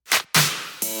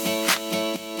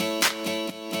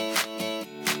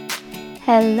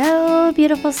Hello,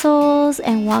 beautiful souls,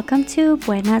 and welcome to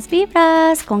Buenas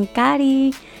Vibras con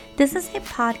Cari. This is a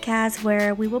podcast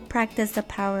where we will practice the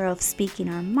power of speaking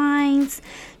our minds,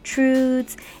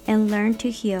 truths, and learn to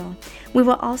heal. We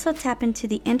will also tap into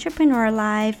the entrepreneur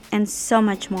life and so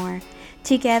much more.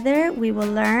 Together, we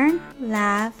will learn,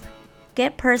 laugh,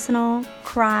 get personal,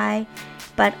 cry,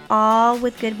 but all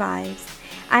with good vibes.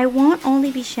 I won't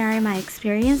only be sharing my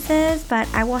experiences, but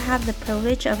I will have the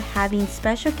privilege of having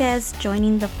special guests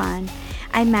joining the fun.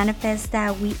 I manifest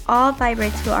that we all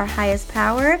vibrate to our highest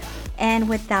power, and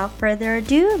without further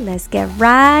ado, let's get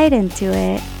right into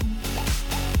it.